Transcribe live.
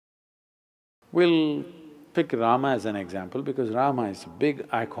We'll pick Rama as an example because Rama is a big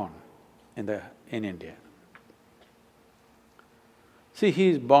icon in India. See, he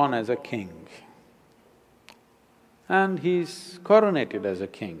is born as a king and he's coronated as a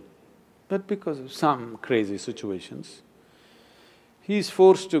king, but because of some crazy situations, he's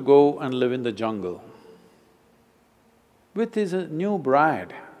forced to go and live in the jungle with his new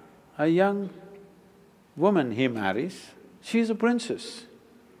bride, a young woman he marries. She's a princess.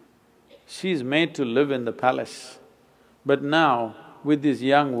 She's made to live in the palace, but now with this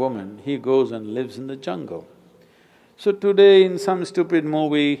young woman, he goes and lives in the jungle. So today in some stupid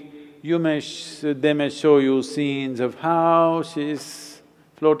movie, they may show you scenes of how she's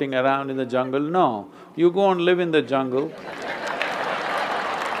floating around in the jungle. No, you go and live in the jungle.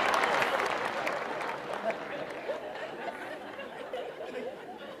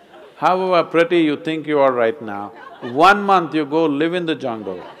 However pretty you think you are right now, 1 month you go live in the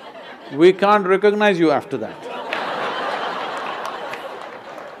jungle, we can't recognize you after that.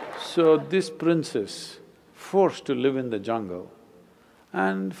 So this princess, forced to live in the jungle,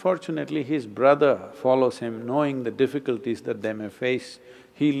 and fortunately his brother follows him, knowing the difficulties that they may face.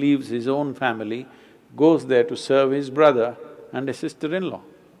 He leaves his own family, goes there to serve his brother and his sister-in-law.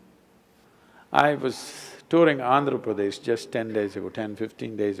 I was touring Andhra Pradesh just 10 days ago,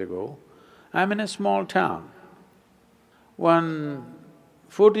 15 days ago. I'm in a small town. One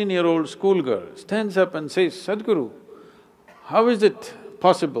 14-year-old schoolgirl stands up and says, "Sadhguru, how is it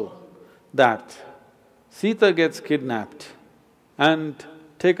possible that Sita gets kidnapped and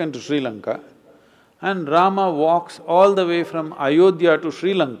taken to Sri Lanka and Rama walks all the way from Ayodhya to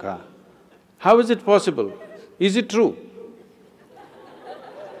Sri Lanka? How is it possible? Is it true?"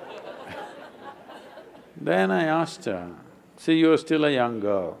 Then I asked her, "See, you're still a young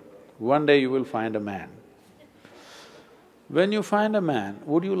girl, one day you will find a man. When you find a man,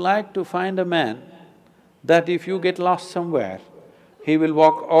 would you like to find a man that if you get lost somewhere, he will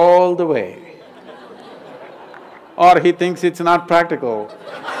walk all the way? Or he thinks it's not practical?"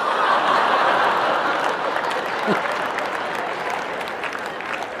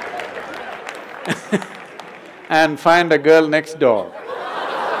 And find a girl next door.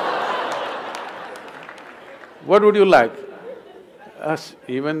 What would you like?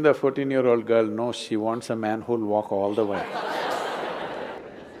 Even the 14-year-old girl knows she wants a man who'll walk all the way.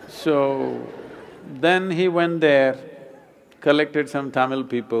 So, then he went there, collected some Tamil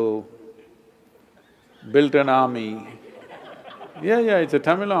people, built an army. Yeah, it's a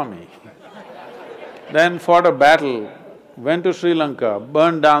Tamil army. Then fought a battle, went to Sri Lanka,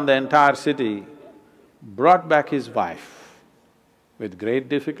 burned down the entire city, brought back his wife with great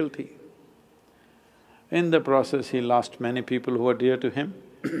difficulty. In the process, he lost many people who were dear to him,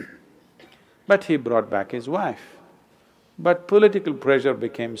 but he brought back his wife. But political pressure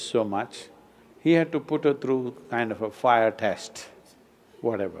became so much, he had to put her through kind of a fire test,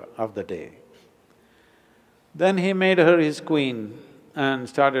 whatever, of the day. Then he made her his queen and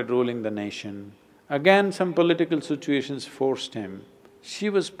started ruling the nation. Again, some political situations forced him. She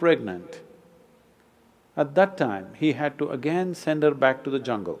was pregnant. At that time, he had to again send her back to the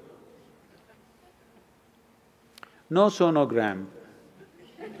jungle. No sonogram.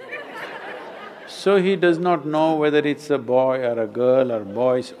 So he does not know whether it's a boy or a girl or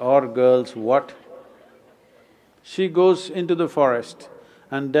boys or girls, what. She goes into the forest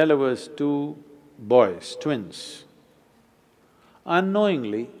and delivers 2 boys, twins.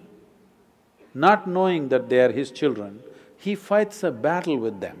 Unknowingly, not knowing that they are his children, he fights a battle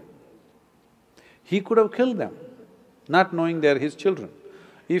with them. He could have killed them, not knowing they are his children.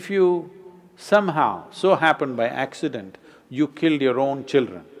 If you somehow, so happened by accident, you killed your own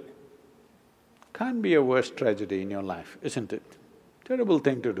children, can't be a worse tragedy in your life, isn't it? Terrible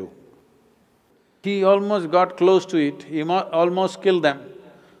thing to do. He almost got close to it, he almost killed them,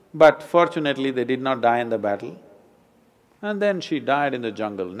 but fortunately they did not die in the battle. And then she died in the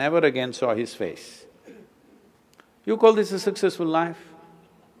jungle, never again saw his face. You call this a successful life?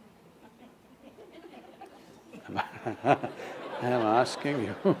 I am asking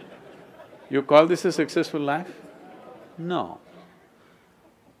you, you call this a successful life? No.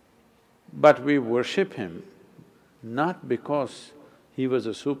 But we worship him not because he was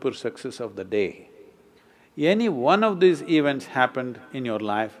a super success of the day. Any one of these events happened in your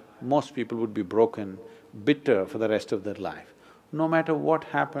life, most people would be broken, bitter for the rest of their life. No matter what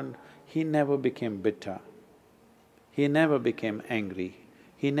happened, he never became bitter. He never became angry.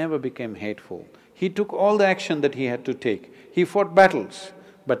 He never became hateful. He took all the action that he had to take. He fought battles,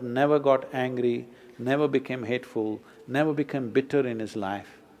 but never got angry, never became hateful, never became bitter in his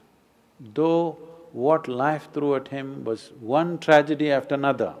life. Though what life threw at him was one tragedy after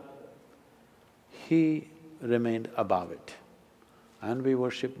another, he remained above it. And we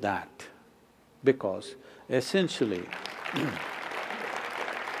worship that because essentially,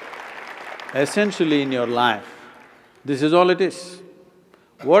 essentially in your life, this is all it is.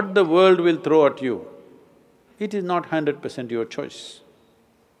 What the world will throw at you, it is not 100% your choice.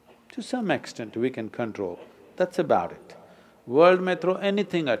 To some extent we can control, that's about it. World may throw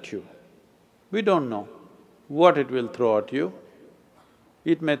anything at you, we don't know what it will throw at you.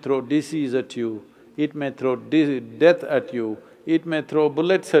 It may throw disease at you, it may throw death at you, it may throw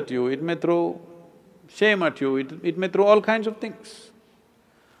bullets at you, it may throw shame at you, it may throw all kinds of things.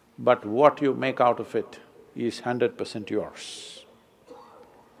 But what you make out of it is 100% yours.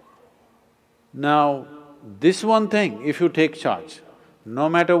 Now, this one thing, if you take charge, no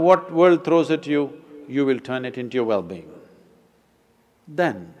matter what world throws at you, you will turn it into your well-being.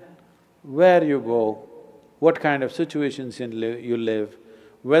 Then, where you go, what kind of situations you live,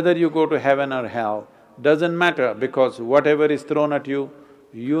 whether you go to heaven or hell, doesn't matter because whatever is thrown at you,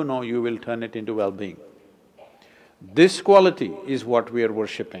 you know you will turn it into well-being. This quality is what we are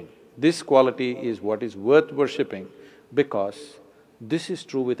worshipping. This quality is what is worth worshipping because this is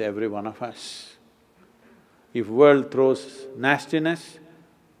true with every one of us. If world throws nastiness,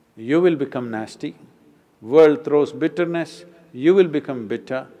 you will become nasty. World throws bitterness, you will become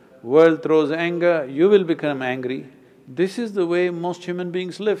bitter. World throws anger, you will become angry. This is the way most human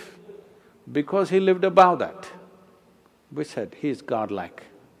beings live. Because he lived above that, we said he is godlike.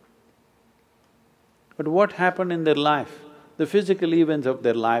 But what happened in their life, the physical events of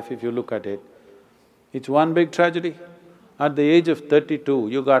their life, if you look at it, it's one big tragedy. At the age of 32,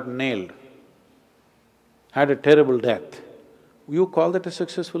 you got nailed, had a terrible death. You call that a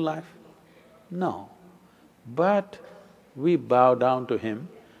successful life? No. But we bow down to him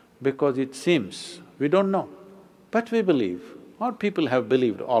because it seems, we don't know, but we believe, or people have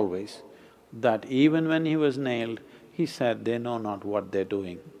believed always, that even when he was nailed, he said, they know not what they're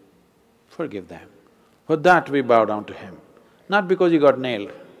doing, forgive them. For that we bow down to him, not because he got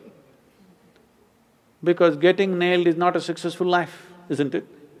nailed. Because getting nailed is not a successful life, isn't it?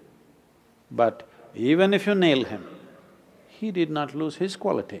 But even if you nail him, he did not lose his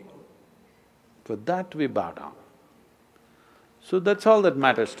quality. For that we bow down. So that's all that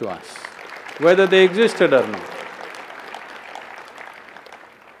matters to us, whether they existed or not.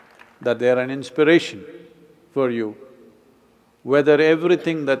 That they are an inspiration for you, whether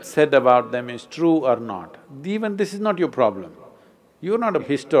everything that's said about them is true or not. Even this is not your problem. You're not a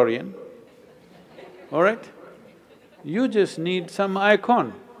historian, all right? You just need some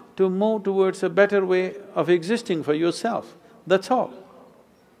icon to move towards a better way of existing for yourself, that's all.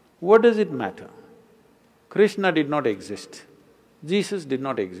 What does it matter? Krishna did not exist, Jesus did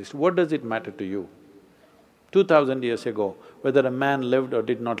not exist, what does it matter to you? 2000 years ago, whether a man lived or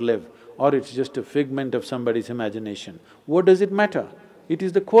did not live, or it's just a figment of somebody's imagination, what does it matter? It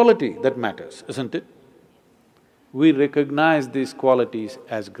is the quality that matters, isn't it? We recognize these qualities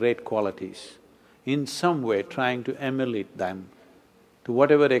as great qualities, in some way trying to emulate them to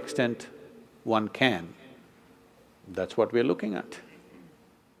whatever extent one can. That's what we're looking at.